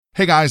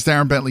Hey guys,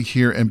 Darren Bentley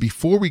here, and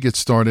before we get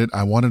started,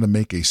 I wanted to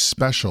make a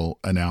special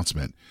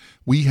announcement.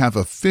 We have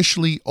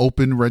officially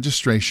opened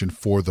registration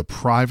for the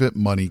Private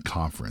Money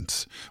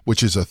Conference,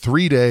 which is a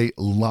 3-day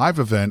live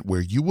event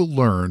where you will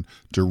learn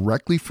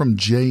directly from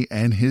Jay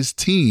and his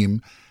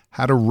team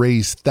how to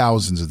raise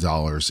thousands of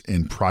dollars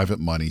in private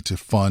money to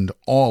fund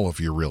all of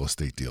your real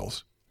estate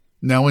deals.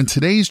 Now, in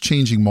today's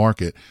changing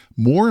market,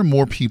 more and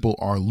more people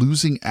are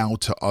losing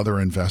out to other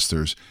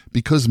investors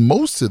because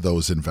most of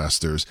those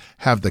investors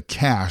have the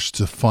cash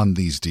to fund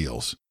these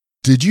deals.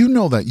 Did you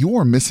know that you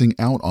are missing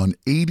out on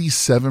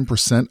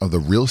 87% of the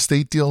real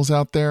estate deals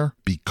out there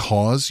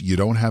because you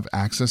don't have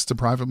access to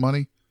private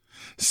money?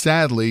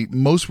 Sadly,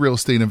 most real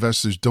estate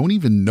investors don't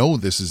even know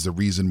this is the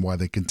reason why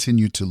they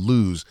continue to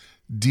lose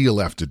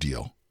deal after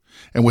deal.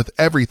 And with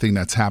everything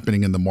that's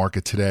happening in the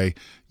market today,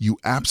 you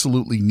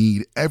absolutely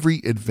need every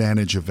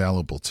advantage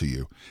available to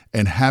you.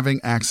 And having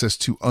access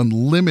to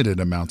unlimited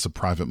amounts of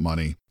private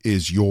money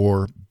is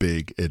your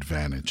big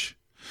advantage.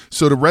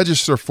 So to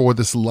register for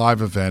this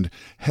live event,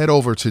 head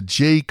over to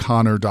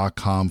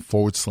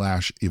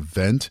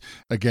jayconner.com/event.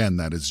 Again,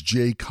 that is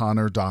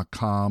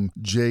jayconner.com,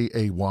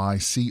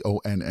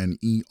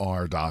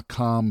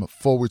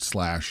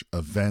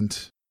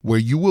 jayconner.com/event, where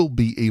you will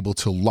be able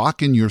to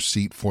lock in your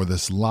seat for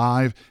this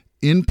live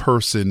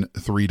in-person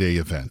 3-day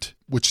event,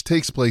 which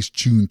takes place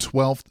June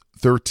 12th,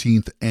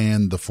 13th,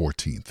 and the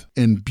 14th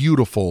in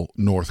beautiful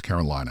North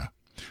Carolina.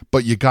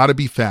 But you got to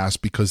be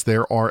fast because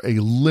there are a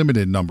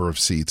limited number of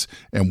seats,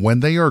 and when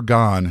they are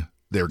gone,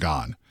 they're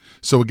gone.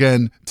 So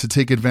again, to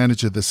take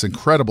advantage of this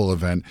incredible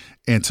event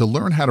and to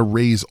learn how to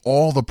raise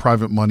all the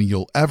private money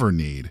you'll ever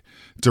need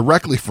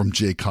directly from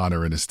Jay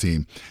Conner and his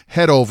team,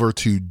 head over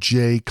to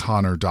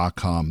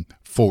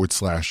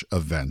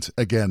jayconner.com/event.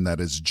 Again,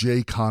 that is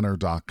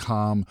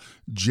jayconner.com,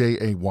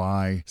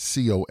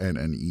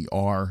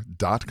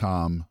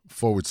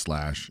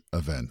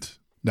 jayconner.com/event.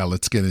 Now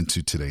let's get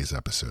into today's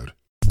episode.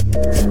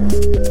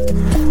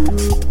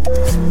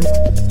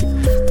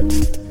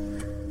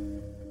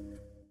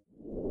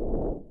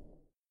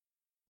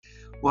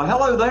 Well,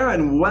 hello there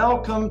and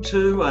welcome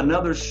to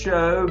another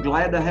show.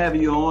 Glad to have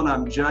you on.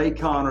 I'm Jay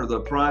Conner, the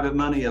Private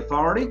Money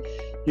Authority,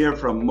 here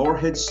from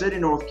Morehead City,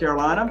 North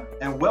Carolina.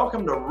 And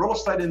welcome to Real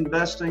Estate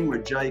Investing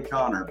with Jay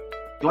Conner.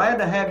 Glad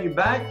to have you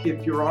back.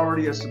 If you're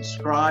already a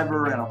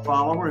subscriber and a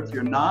follower, if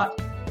you're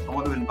not, I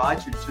want to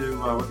invite you to,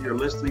 whether you're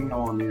listening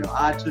on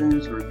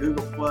iTunes or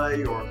Google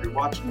Play, or if you're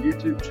watching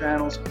YouTube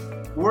channels,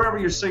 wherever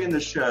you're seeing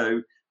the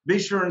show, be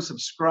sure and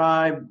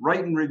subscribe,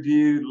 rate and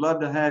review.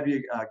 Love to have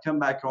you come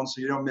back on so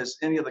you don't miss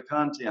any of the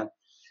content.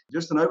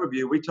 Just an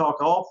overview, we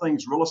talk all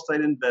things real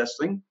estate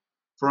investing,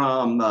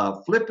 from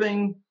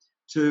flipping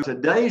to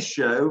today's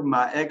show.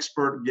 My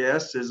expert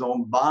guest is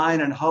on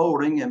buying and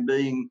holding and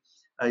being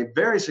a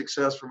very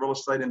successful real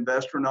estate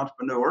investor and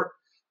entrepreneur,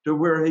 to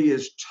where he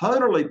is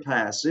totally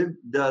passive,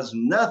 does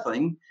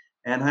nothing,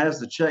 and has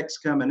the checks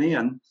coming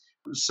in.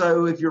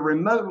 So if you're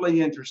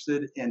remotely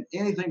interested in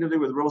anything to do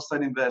with real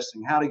estate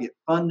investing, how to get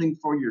funding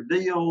for your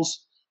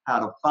deals, how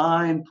to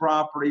find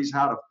properties,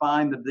 how to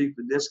find the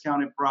deeply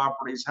discounted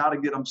properties, how to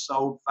get them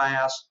sold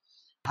fast,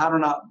 how to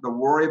not to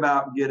worry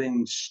about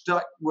getting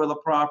stuck with a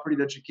property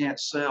that you can't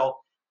sell,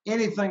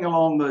 anything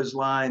along those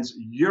lines,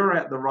 you're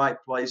at the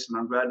right place, and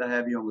I'm glad to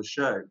have you on the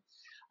show.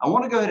 I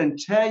want to go ahead and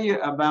tell you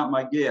about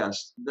my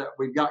guest that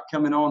we've got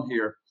coming on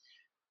here.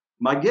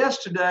 My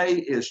guest today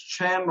is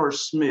Chandler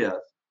Smith.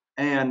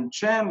 And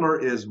Chandler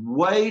is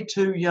way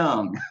too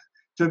young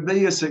to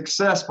be as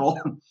successful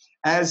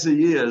as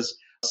he is.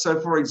 So,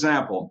 for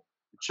example,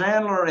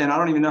 Chandler, and I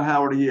don't even know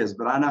how old he is,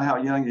 but I know how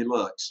young he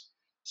looks.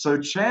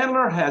 So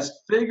Chandler has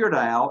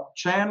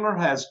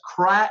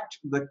cracked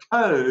the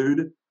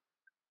code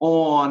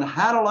on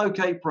how to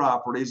locate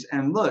properties.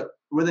 And look,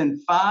 within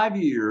 5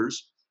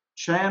 years,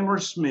 Chandler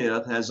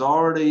Smith has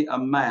already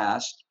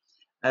amassed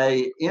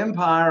an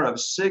empire of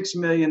 $6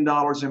 million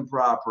in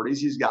properties.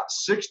 He's got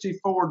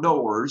 64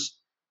 doors.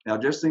 Now,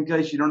 just in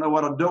case you don't know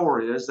what a door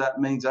is, that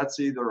means that's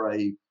either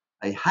a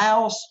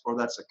house, or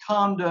that's a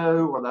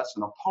condo, or that's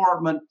an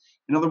apartment.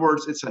 In other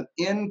words, it's an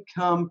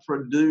income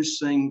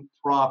producing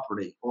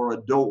property or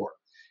a door.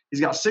 He's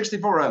got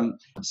 64 of them.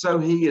 So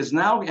he is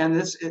now, and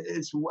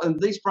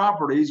these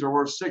properties are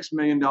worth $6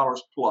 million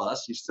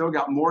plus. He's still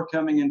got more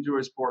coming into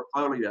his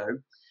portfolio.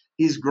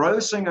 He's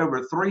grossing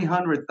over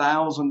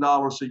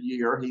 $300,000 a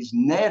year. He's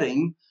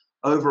netting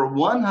over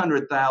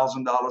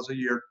 $100,000 a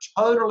year,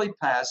 totally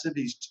passive.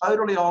 He's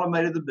totally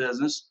automated the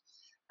business.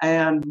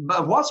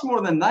 But what's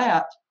more than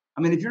that,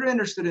 I mean, if you're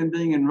interested in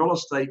being in real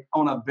estate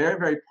on a very,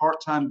 very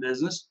part-time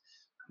business,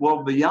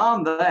 well,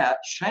 beyond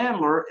that,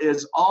 Chandler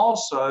is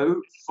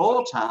also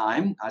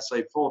full-time. I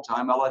say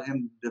full-time. I'll let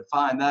him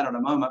define that in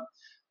a moment.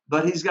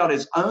 But he's got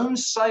his own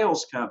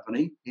sales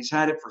company. He's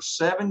had it for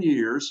 7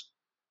 years.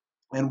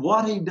 And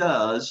what he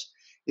does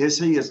is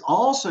he has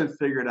also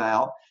figured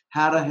out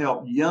how to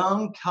help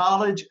young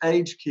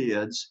college-age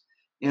kids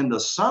in the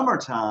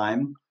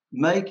summertime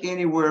make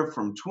anywhere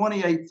from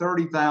 $28,000,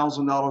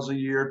 $30,000 a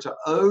year to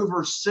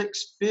over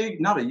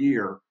not a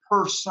year,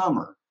 per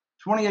summer,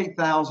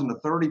 $28,000 to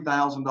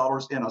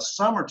 $30,000 in a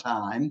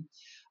summertime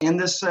in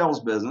this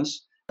sales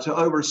business to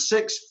over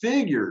six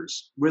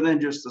figures within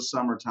just the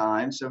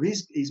summertime. So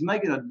he's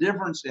making a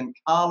difference in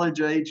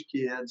college age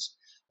kids,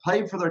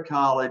 paid for their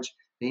college.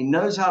 He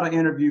knows how to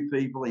interview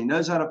people. He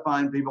knows how to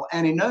find people,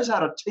 and he knows how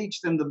to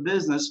teach them the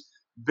business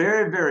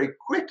very, very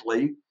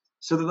quickly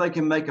so that they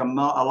can make a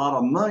lot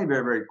of money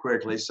very, very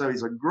quickly. So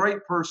he's a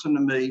great person to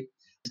meet.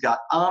 He's got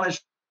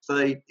honest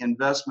estate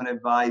investment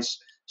advice.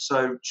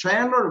 So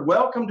Chandler,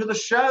 welcome to the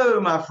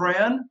show, my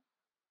friend.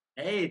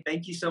 Hey,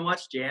 thank you so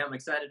much, Jay. I'm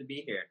excited to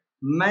be here.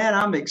 Man,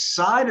 I'm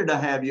excited to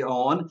have you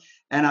on.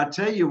 And I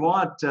tell you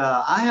what,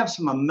 I have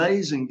some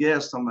amazing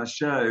guests on my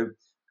show.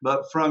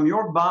 But from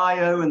your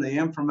bio and the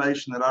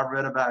information that I've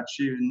read about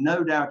you,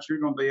 no doubt you're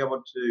going to be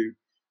able to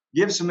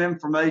give some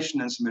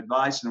information and some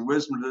advice and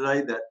wisdom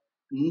today that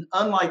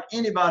unlike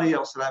anybody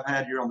else that I've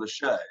had here on the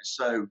show.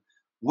 So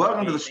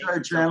welcome to the show,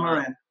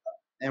 Chandler.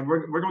 And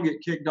we're going to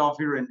get kicked off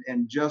here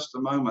in just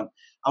a moment.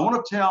 I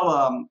want to tell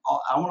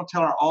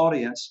our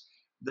audience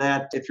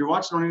that if you're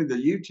watching on any of the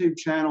YouTube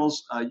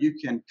channels, you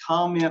can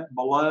comment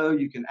below.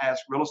 You can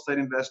ask real estate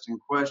investing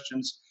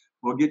questions.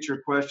 We'll get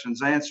your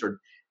questions answered.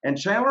 And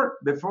Chandler,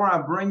 before I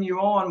bring you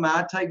on, may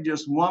I take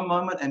just one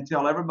moment and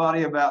tell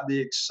everybody about the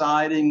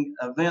exciting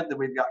event that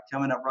we've got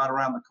coming up right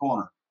around the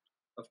corner?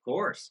 Of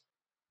course.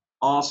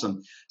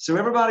 Awesome. So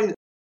everybody,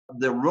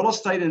 the Real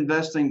Estate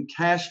Investing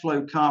Cash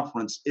Flow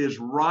Conference is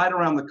right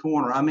around the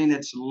corner. I mean,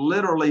 it's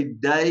literally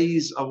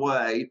days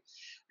away.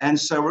 And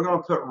so we're going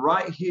to put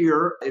right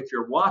here, if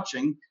you're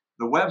watching,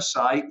 the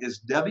website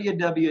is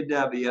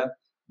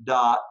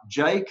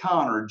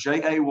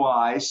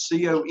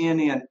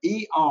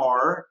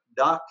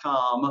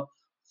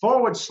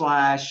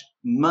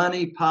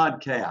www.jayconner.com/money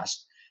podcast.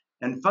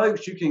 And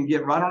folks, you can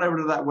get right on over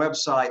to that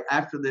website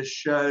after this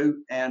show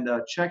and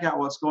check out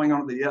what's going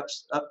on at the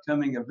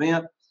upcoming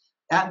event.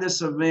 At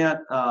this event,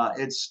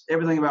 it's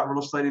everything about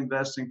real estate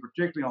investing,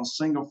 particularly on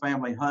single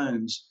family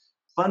homes.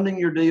 Funding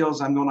your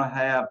deals, I'm going to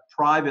have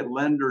private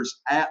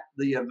lenders at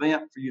the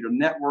event for you to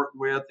network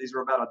with. These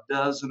are about a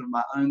dozen of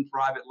my own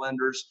private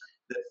lenders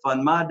that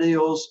fund my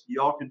deals.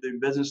 Y'all can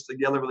do business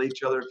together with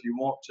each other if you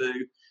want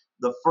to.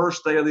 The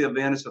first day of the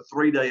event is a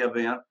 3-day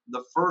event.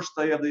 The first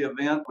day of the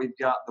event, we've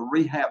got the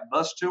rehab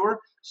bus tour.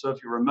 So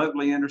if you're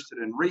remotely interested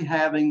in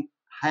rehabbing,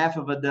 half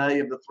of a day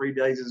of the 3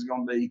 days is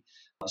going to be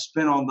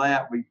spent on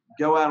that. We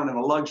go out in a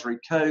luxury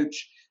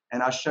coach,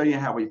 and I show you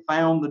how we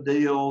found the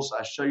deals.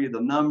 I show you the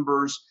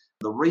numbers,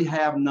 the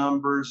rehab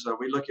numbers.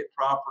 We look at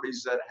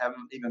properties that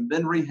haven't even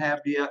been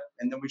rehabbed yet,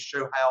 and then we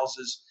show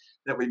houses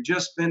that we've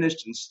just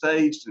finished and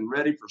staged and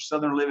ready for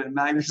Southern Living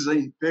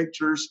magazine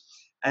pictures.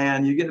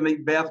 And you get to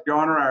meet Beth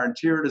Garner, our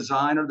interior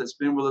designer that's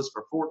been with us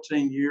for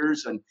 14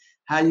 years, and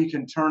how you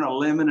can turn a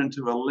lemon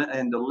into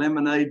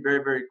lemonade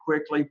very, very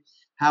quickly.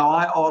 How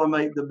I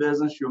automate the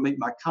business. You'll meet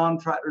my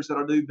contractors that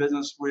I do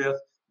business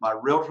with, my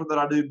realtor that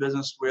I do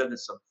business with.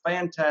 It's a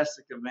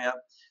fantastic event.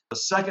 The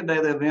second day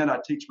of the event, I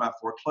teach my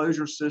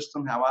foreclosure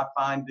system, how I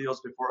find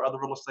deals before other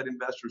real estate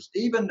investors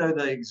even know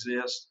they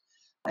exist.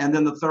 And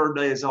then the third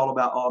day is all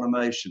about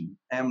automation.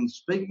 And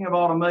speaking of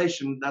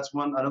automation, that's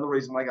another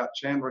reason I got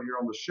Chandler here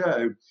on the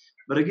show.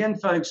 But again,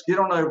 folks, get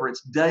on over.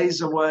 It's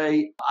days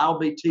away. I'll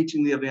be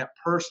teaching the event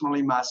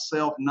personally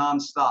myself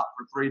nonstop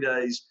for 3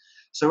 days.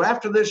 So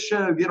after this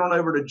show, get on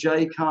over to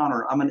Jay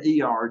Conner. I'm an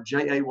ER,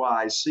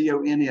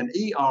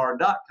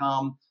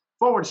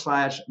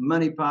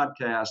 JAYCONNER.com/money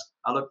podcast.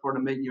 I look forward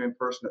to meeting you in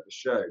person at the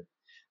show.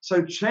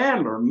 So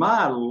Chandler,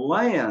 my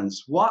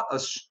lands, what a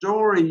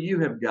story you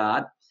have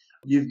got.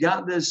 You've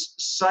got this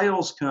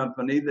sales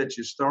company that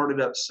you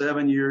started up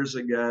 7 years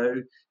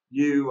ago.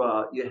 You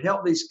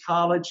help these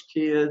college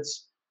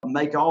kids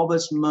make all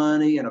this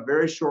money in a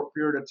very short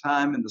period of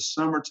time in the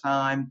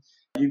summertime.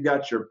 You've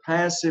got your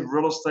passive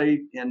real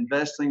estate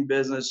investing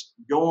business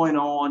going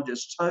on,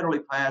 just totally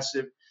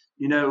passive.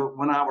 You know,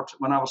 when I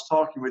was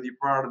talking with you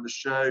prior to the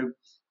show,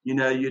 you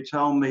know, you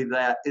told me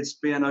that it's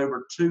been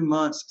over 2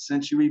 months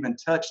since you even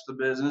touched the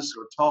business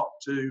or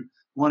talked to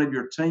one of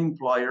your team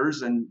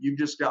players, and you've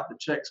just got the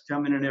checks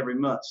coming in every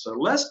month. So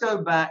let's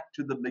go back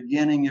to the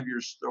beginning of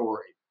your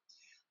story.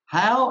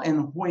 How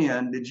and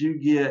when did you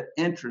get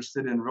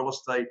interested in real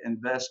estate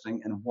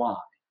investing, and why?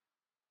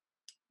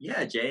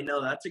 Yeah, Jay, no,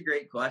 that's a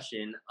great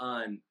question.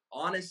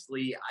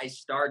 Honestly, I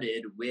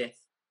started with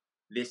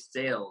this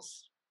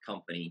sales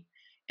company.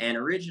 And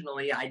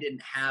originally, I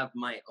didn't have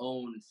my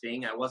own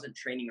thing. I wasn't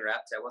training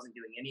reps. I wasn't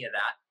doing any of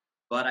that.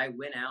 But I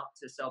went out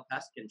to sell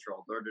pest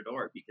control door to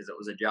door because it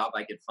was a job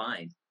I could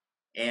find.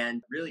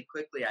 And really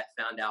quickly, I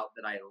found out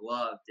that I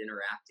loved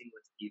interacting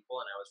with people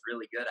and I was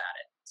really good at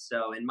it.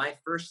 So in my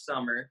first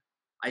summer,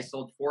 I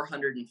sold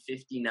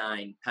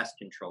 459 pest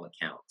control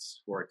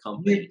accounts for a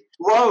company.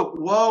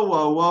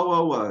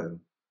 Whoa.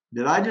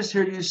 Did I just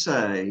hear you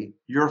say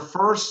your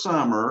first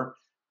summer,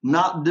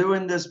 not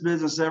doing this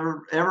business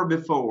ever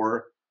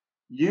before,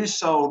 you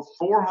sold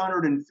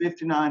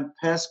 459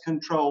 pest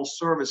control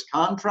service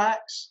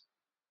contracts?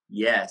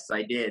 Yes,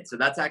 I did. So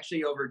that's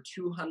actually over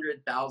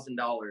 $200,000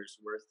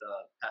 worth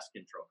of pest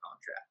control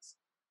contracts.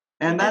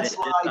 We And did that's it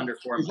just like, under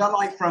 4 is that months.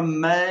 like from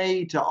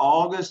May to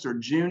August or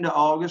June to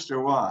August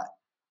or what?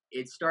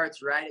 It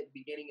starts right at the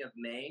beginning of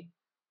May.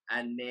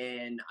 And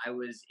then I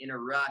was in a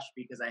rush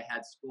because I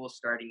had school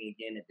starting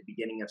again at the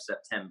beginning of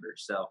September.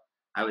 So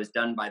I was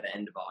done by the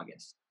end of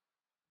August.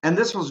 And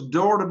this was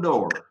door to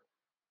door.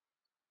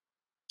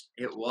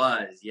 It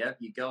was. Yep.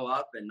 You go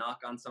up and knock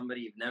on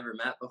somebody you've never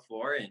met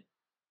before and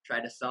try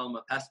to sell them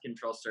a pest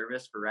control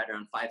service for right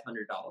around $500.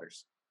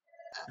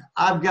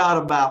 I've got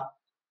about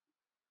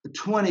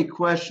 20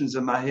 questions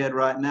in my head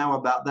right now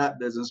about that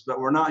business, but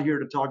we're not here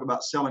to talk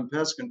about selling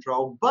pest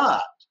control.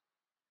 But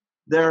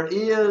there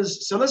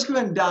is, so let's go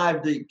ahead and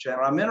dive deep,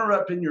 Chandler. I'm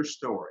interrupting your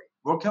story.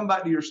 We'll come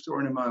back to your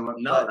story in a moment.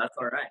 No, that's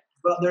all right.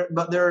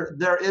 But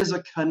there is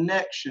a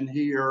connection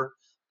here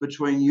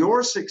between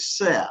your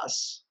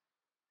success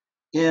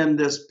in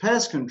this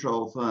pest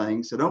control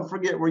thing. So don't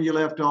forget where you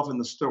left off in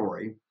the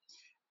story,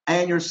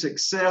 and your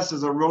success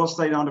as a real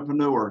estate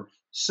entrepreneur.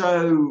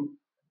 So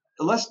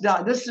let's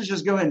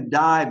just go ahead and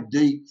dive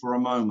deep for a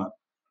moment.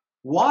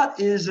 What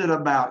is it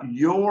about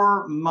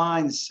your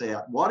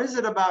mindset? What is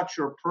it about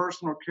your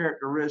personal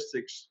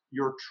characteristics,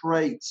 your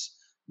traits,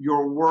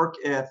 your work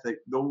ethic,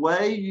 the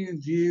way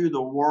you view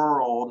the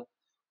world?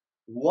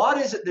 What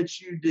is it that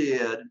you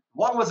did?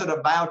 What was it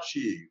about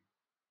you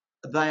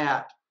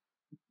that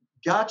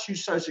got you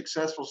so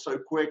successful so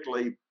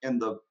quickly in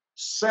the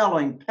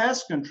selling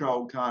pest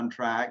control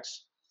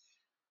contracts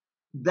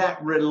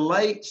that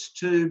relates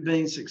to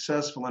being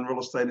successful in real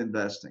estate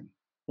investing?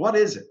 What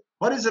is it?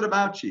 What is it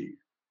about you?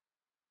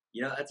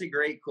 You know, that's a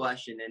great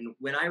question. And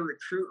when I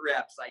recruit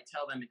reps, I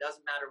tell them it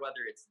doesn't matter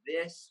whether it's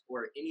this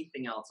or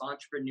anything else,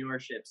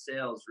 entrepreneurship,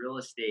 sales, real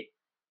estate.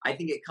 I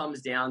think it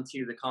comes down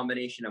to the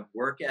combination of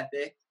work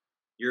ethic,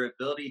 your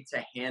ability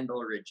to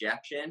handle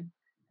rejection,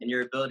 and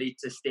your ability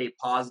to stay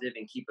positive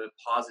and keep a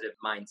positive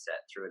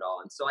mindset through it all.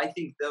 And so I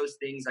think those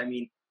things, I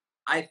mean,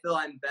 I feel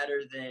I'm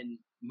better than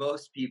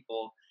most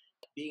people,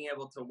 being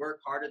able to work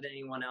harder than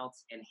anyone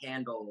else and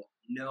handle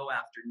no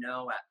after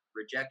no,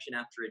 rejection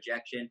after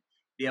rejection,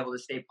 be able to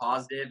stay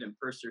positive and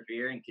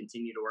persevere and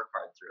continue to work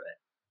hard through it.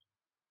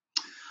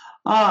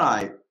 All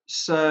right.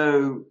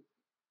 So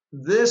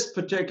this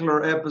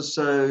particular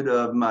episode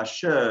of my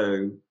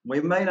show, we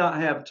may not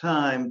have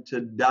time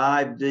to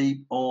dive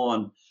deep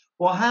on,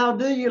 well, how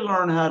do you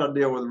learn how to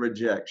deal with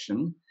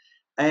rejection?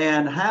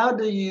 And how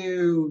do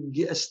you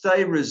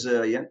stay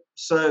resilient?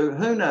 So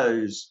who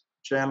knows,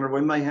 Chandler,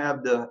 we may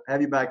have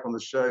you back on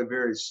the show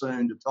very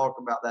soon to talk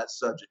about that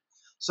subject.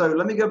 So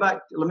let me go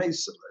back.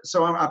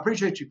 So I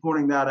appreciate you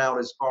pointing that out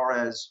as far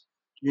as,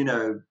 you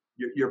know,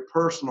 your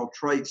personal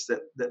traits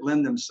that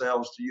lend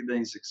themselves to you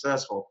being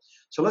successful.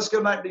 So let's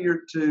go back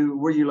to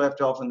where you left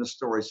off in the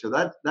story. So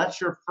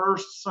that's your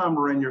first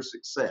summer in your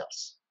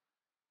success.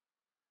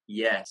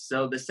 Yes.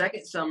 So the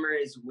second summer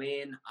is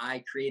when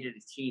I created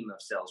a team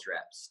of sales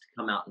reps to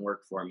come out and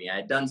work for me. I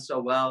had done so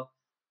well.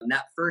 In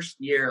that first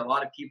year, a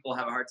lot of people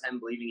have a hard time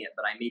believing it,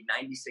 but I made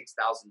 $96,000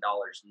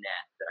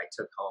 net that I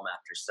took home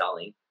after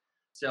selling.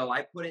 So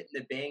I put it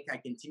in the bank. I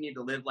continued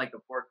to live like a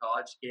poor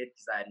college kid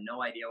because I had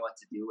no idea what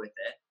to do with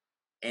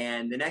it.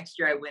 And the next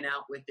year I went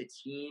out with the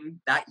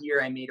team. That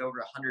year I made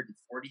over $140,000.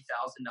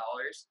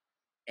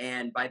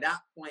 And by that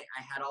point,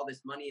 I had all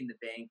this money in the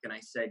bank. And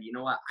I said, you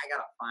know what? I got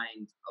to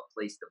find a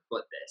place to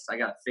put this. I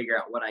got to figure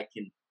out what I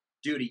can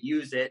do to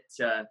use it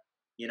to,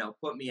 you know,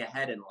 put me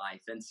ahead in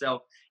life. And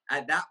so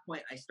at that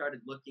point, I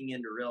started looking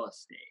into real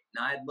estate.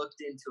 Now I had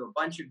looked into a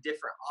bunch of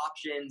different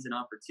options and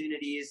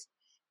opportunities.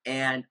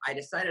 And I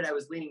decided I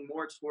was leaning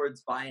more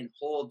towards buy and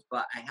hold,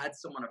 but I had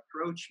someone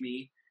approach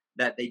me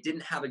that they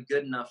didn't have a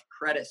good enough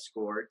credit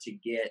score to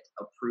get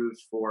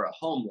approved for a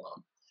home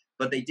loan,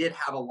 but they did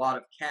have a lot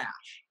of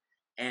cash.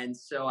 And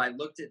so I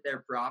looked at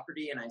their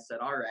property and I said,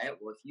 all right,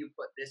 well, if you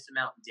put this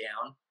amount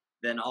down,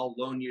 then I'll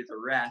loan you the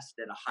rest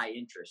at a high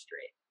interest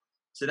rate.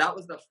 So that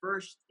was the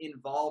first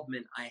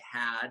involvement I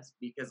had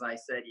because I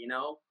said, you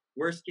know,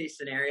 worst case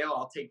scenario,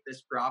 I'll take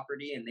this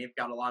property and they've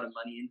got a lot of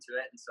money into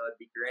it. And so it'd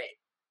be great.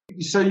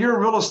 So your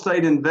real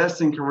estate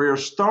investing career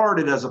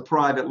started as a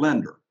private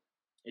lender.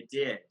 It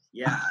did.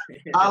 Yeah.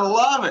 I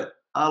love it.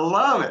 I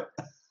love it.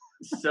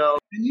 So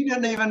and you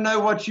didn't even know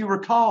what you were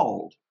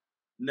called.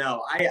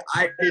 No,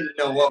 I didn't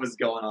know what was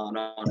going on,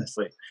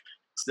 honestly.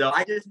 So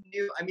I just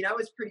knew, I mean, I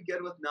was pretty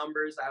good with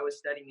numbers. I was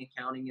studying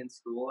accounting in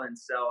school. And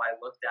so I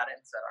looked at it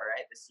and said, all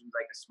right, this seems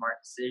like a smart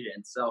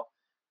decision. So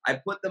I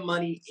put the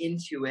money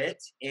into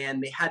it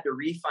and they had to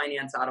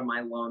refinance out of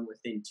my loan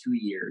within 2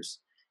 years.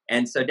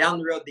 And so down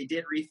the road, they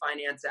did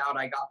refinance out.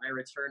 I got my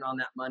return on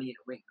that money and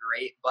it went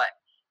great. But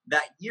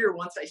that year,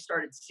 once I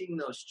started seeing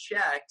those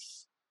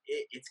checks,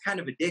 it's kind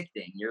of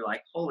addicting. You're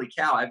like, holy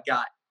cow, I've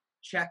got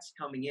checks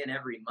coming in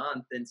every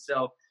month. And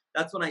so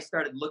that's when I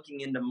started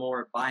looking into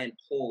more buy and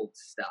hold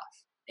stuff.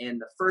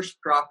 And the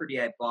first property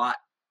I bought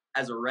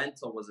as a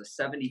rental was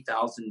a $70,000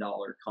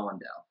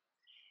 condo.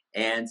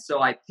 And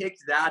so I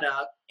picked that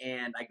up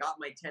and I got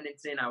my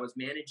tenants in. I was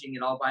managing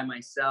it all by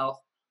myself.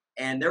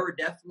 And there were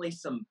definitely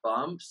some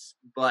bumps.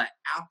 But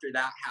after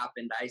that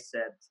happened, I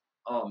said,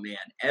 oh man,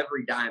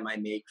 every dime I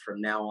make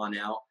from now on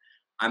out,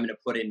 I'm going to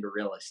put into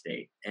real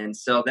estate. And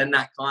so then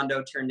that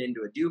condo turned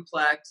into a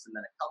duplex, and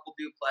then a couple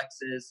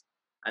duplexes,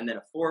 and then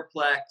a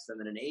fourplex, and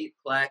then an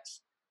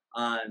eightplex.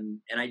 And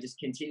I just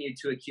continued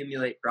to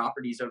accumulate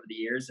properties over the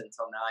years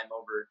until now I'm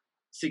over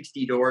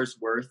 60 doors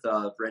worth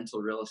of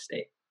rental real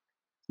estate.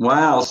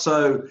 Wow.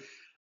 So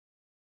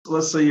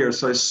let's see here.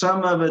 So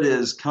some of it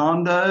is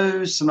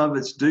condos, some of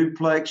it's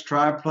duplex,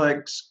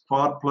 triplex,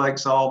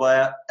 quadplex, all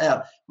that.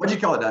 What do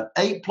you call it? An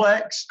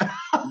eightplex?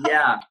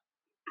 Yeah.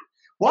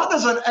 What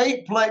does an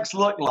eightplex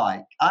look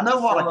like? I know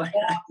what a So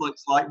quad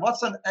looks like.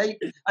 What's an eight?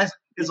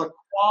 Is a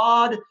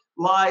quad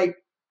like?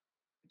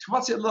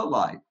 What's it look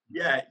like?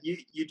 yeah,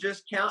 you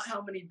just count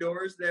how many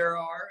doors there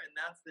are, and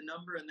that's the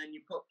number, and then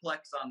you put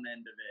plex on the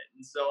end of it.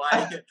 And so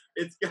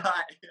it's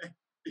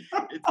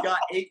got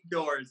 8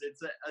 doors.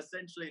 It's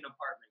essentially an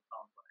apartment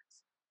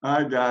complex.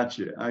 I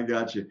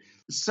got you.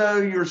 So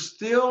you're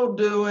still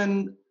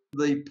doing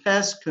the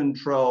pest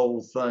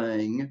control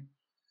thing.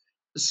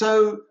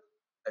 So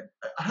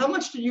how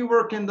much do you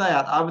work in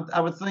that? I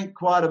would think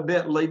quite a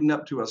bit leading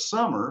up to a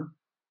summer.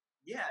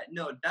 Yeah,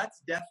 no,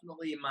 that's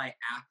definitely my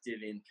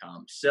active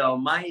income. So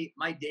my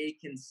day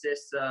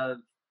consists of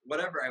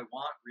whatever I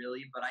want,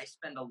 really, but I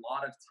spend a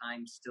lot of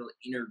time still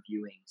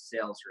interviewing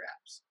sales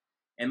reps.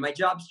 And my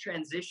job's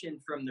transitioned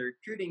from the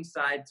recruiting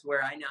side to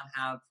where I now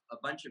have a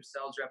bunch of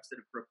sales reps that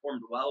have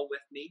performed well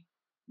with me,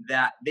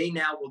 that they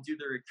now will do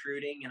the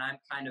recruiting, and I'm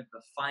kind of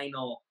the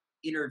final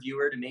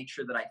interviewer to make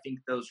sure that I think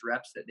those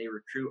reps that they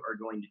recruit are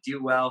going to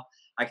do well.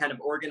 I kind of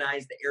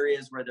organize the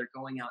areas where they're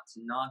going out to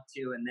not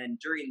to. And then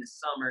during the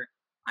summer,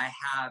 I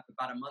have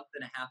about a month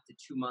and a half to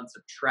 2 months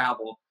of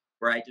travel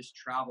where I just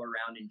travel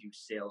around and do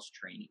sales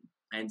training.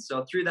 And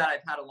so through that,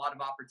 I've had a lot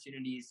of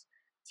opportunities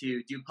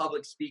to do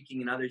public speaking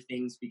and other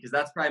things, because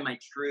that's probably my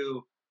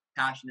true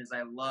passion. Is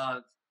I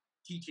love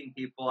teaching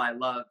people. I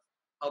love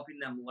helping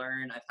them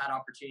learn. I've had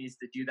opportunities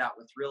to do that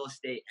with real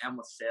estate and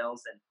with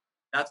sales. And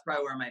that's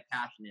probably where my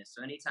passion is.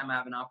 So anytime I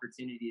have an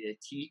opportunity to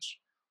teach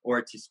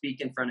or to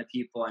speak in front of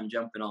people, I'm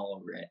jumping all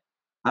over it.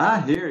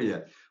 I hear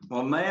you.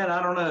 Well, man,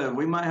 I don't know.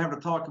 We might have to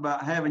talk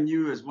about having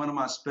you as one of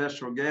my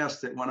special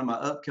guests at one of my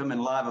upcoming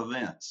live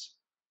events.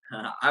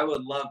 I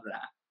would love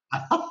that.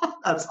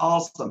 That's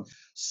awesome.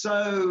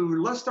 So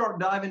let's start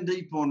diving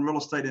deep on real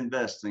estate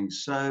investing.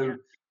 So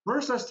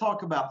first, let's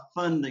talk about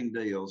funding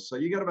deals. So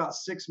you got about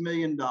 $6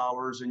 million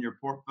in your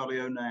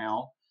portfolio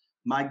now.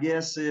 My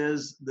guess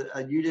is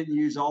that you didn't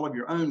use all of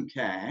your own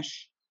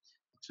cash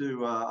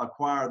to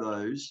acquire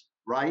those,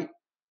 right?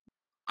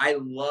 I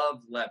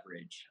love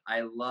leverage.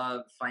 I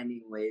love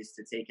finding ways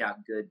to take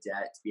out good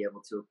debt to be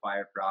able to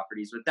acquire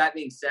properties. With that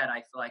being said, I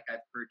feel like I've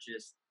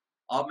purchased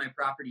all of my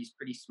properties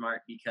pretty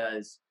smart,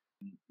 because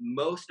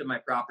most of my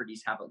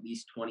properties have at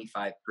least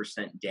 25%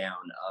 down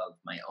of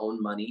my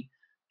own money.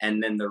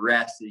 And then the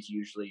rest is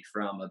usually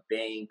from a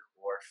bank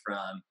or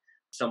from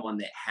someone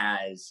that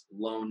has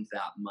loaned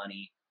that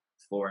money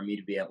for me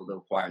to be able to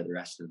acquire the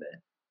rest of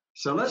it.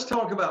 So let's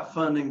talk about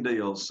funding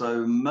deals.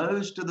 So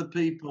most of the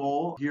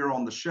people here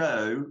on the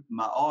show,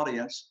 my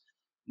audience,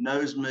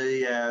 knows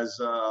me as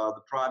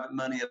the Private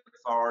Money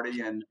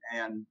Authority and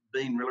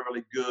being really,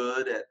 really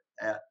good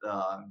at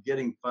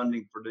getting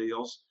funding for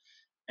deals.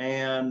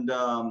 And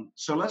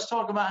so let's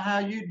talk about how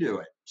you do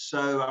it.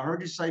 So I heard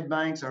you say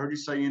banks. I heard you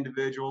say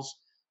individuals.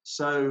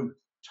 So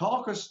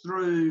talk us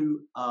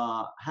through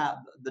how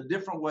the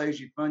different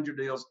ways you fund your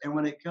deals. And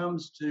when it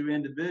comes to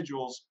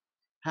individuals,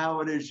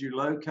 how it is you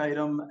locate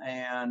them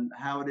and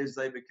how it is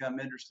they become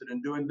interested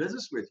in doing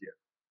business with you.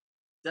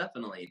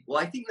 Definitely. Well,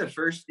 I think the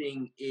first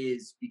thing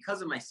is,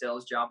 because of my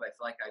sales job, I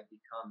feel like I've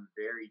become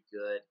very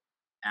good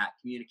at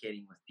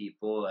communicating with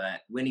people,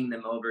 at winning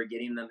them over,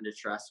 getting them to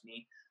trust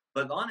me.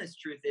 But the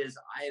honest truth is,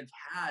 I've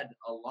had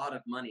a lot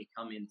of money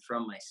come in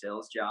from my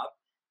sales job.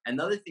 And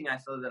the other thing I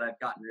feel that I've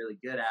gotten really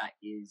good at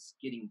is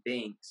getting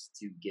banks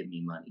to give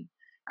me money.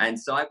 And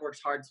so I've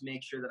worked hard to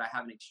make sure that I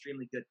have an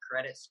extremely good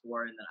credit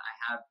score and that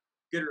I have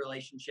good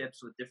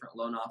relationships with different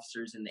loan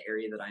officers in the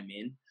area that I'm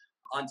in.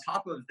 On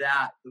top of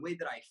that, the way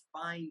that I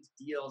find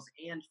deals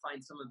and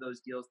find some of those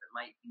deals that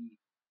might be,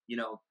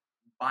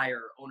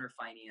 buyer owner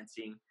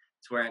financing,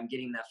 to where I'm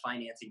getting that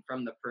financing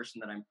from the person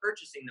that I'm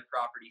purchasing the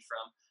property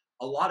from.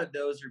 A lot of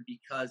those are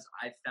because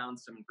I've found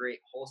some great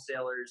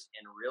wholesalers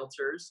and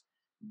realtors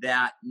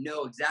that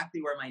know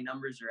exactly where my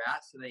numbers are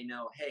at. So they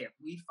know, hey, if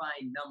we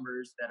find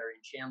numbers that are in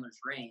Chandler's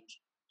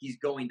range, he's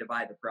going to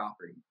buy the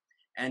property.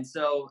 And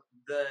so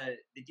the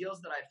deals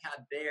that I've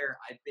had there,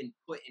 I've been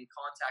put in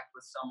contact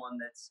with someone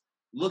that's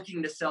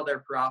looking to sell their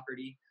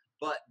property,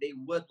 but they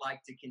would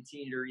like to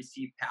continue to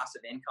receive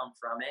passive income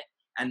from it,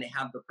 and they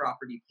have the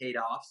property paid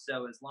off.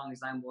 So as long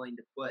as I'm willing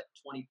to put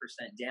 20%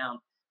 down,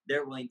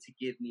 they're willing to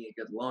give me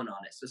a good loan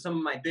on it. So some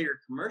of my bigger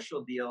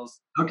commercial deals.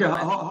 Okay,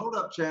 hold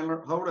up,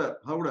 Chandler. Hold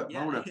up.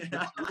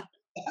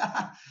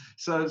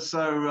 So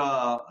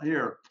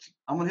here,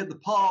 I'm gonna hit the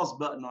pause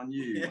button on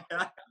you.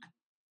 Yeah.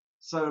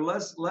 So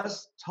let's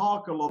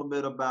talk a little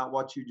bit about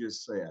what you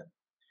just said.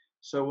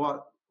 So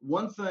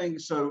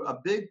a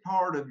big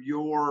part of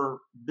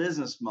your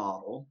business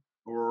model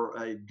or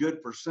a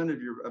good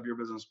percentage of your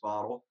business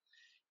model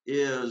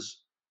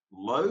is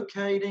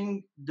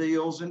locating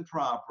deals and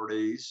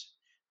properties,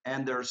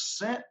 and they're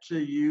sent to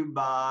you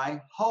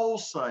by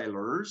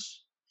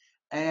wholesalers,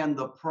 and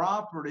the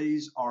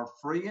properties are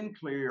free and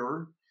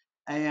clear,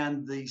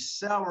 and the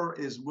seller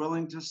is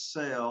willing to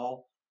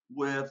sell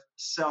with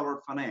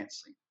seller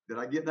financing. Did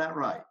I get that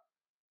right?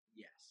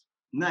 Yes.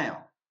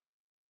 Now,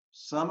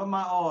 some of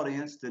my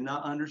audience did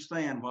not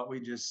understand what we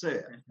just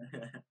said.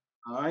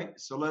 All right,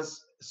 so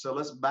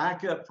let's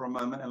back up for a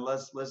moment and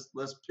let's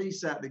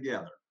piece that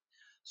together.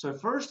 So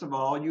first of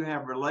all, you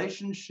have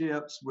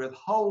relationships with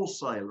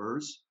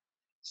wholesalers.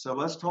 So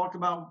let's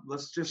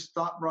just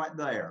stop right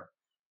there.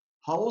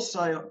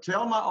 Wholesale,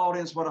 tell my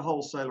audience what a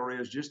wholesaler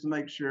is, just to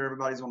make sure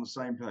everybody's on the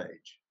same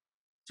page.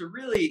 So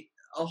really,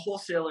 a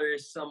wholesaler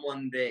is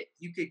someone that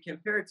you could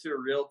compare to a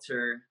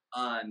realtor,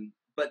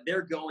 but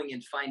they're going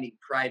and finding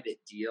private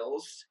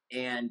deals,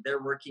 and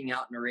they're working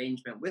out an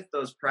arrangement with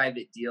those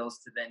private deals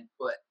to then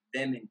put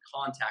them in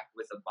contact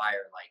with a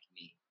buyer like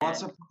me.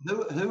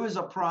 Who is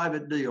a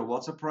private deal?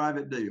 What's a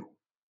private deal?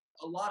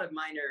 A lot of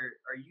mine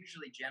are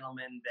usually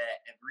gentlemen that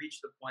have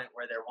reached the point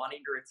where they're wanting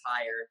to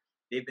retire.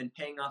 They've been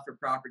paying off their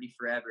property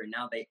forever, and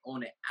now they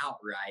own it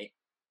outright.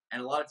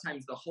 And a lot of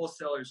times the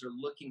wholesalers are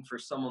looking for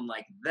someone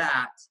like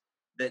that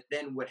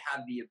then would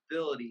have the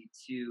ability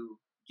to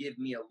give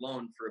me a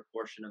loan for a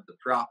portion of the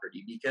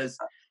property, because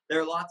there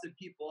are lots of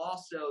people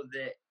also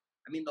that,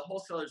 the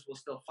wholesalers will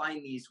still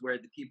find these where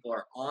the people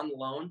are on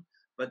loan,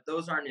 but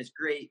those aren't as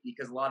great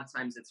because a lot of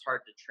times it's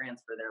hard to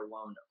transfer their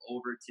loan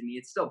over to me.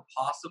 It's still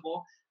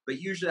possible, but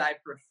usually I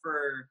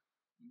prefer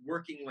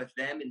working with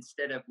them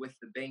instead of with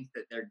the bank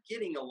that they're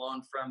getting a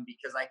loan from,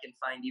 because I can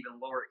find even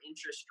lower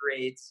interest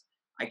rates.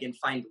 I can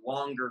find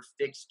longer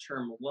fixed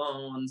term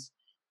loans,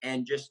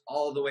 and just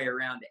all the way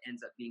around, it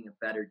ends up being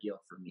a better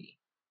deal for me.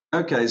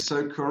 Okay,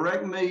 so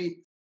correct me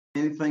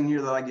anything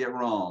here that I get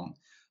wrong.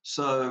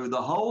 So the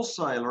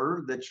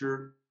wholesalers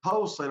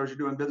you're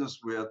doing business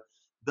with,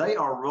 they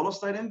are real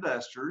estate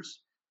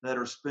investors that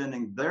are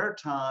spending their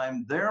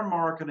time, their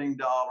marketing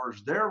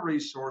dollars, their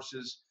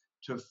resources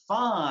to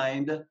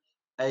find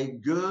a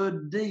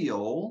good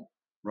deal,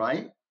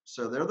 right?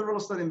 So they're the real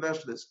estate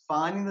investor that's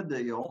finding the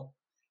deal.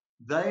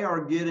 They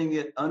are getting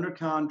it under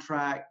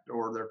contract,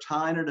 or they're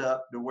tying it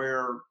up to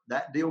where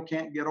that deal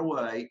can't get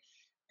away.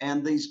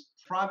 And these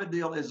private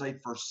deal is a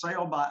for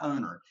sale by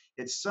owner.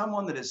 It's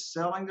someone that is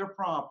selling their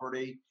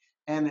property,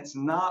 and it's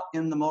not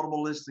in the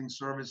multiple listing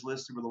service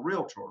listed with a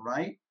realtor,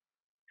 right?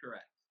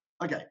 Correct.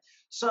 Okay.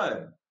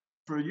 So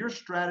for your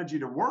strategy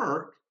to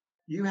work,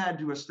 you had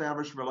to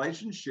establish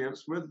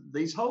relationships with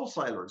these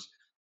wholesalers.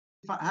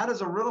 How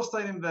does a real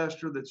estate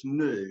investor that's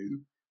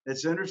new,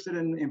 that's interested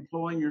in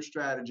employing your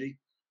strategy,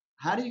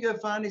 how do you go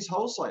find these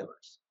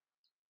wholesalers?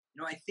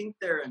 I think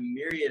there are a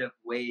myriad of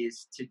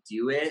ways to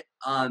do it,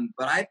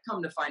 but I've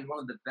come to find one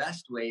of the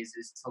best ways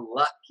is to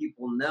let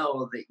people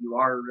know that you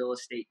are a real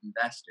estate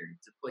investor,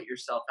 to put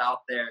yourself out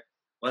there,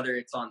 whether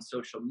it's on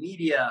social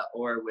media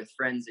or with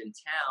friends in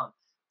town,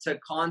 to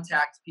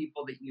contact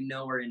people that you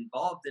know are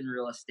involved in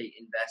real estate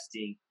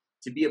investing,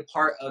 to be a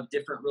part of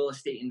different real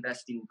estate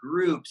investing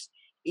groups.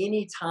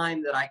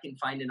 Anytime that I can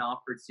find an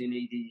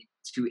opportunity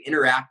to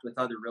interact with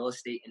other real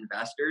estate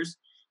investors,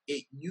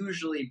 it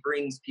usually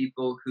brings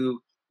people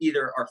who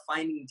either are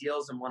finding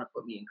deals and want to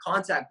put me in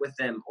contact with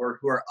them, or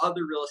who are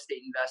other real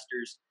estate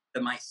investors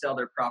that might sell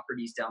their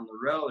properties down the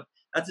road.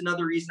 That's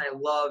another reason I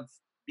love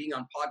being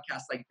on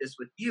podcasts like this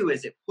with you,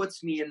 is it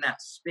puts me in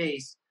that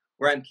space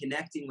where I'm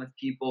connecting with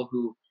people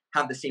who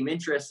have the same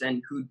interests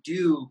and who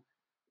do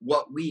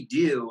what we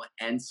do.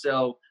 And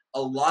so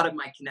a lot of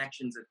my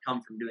connections have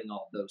come from doing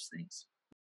all of those things.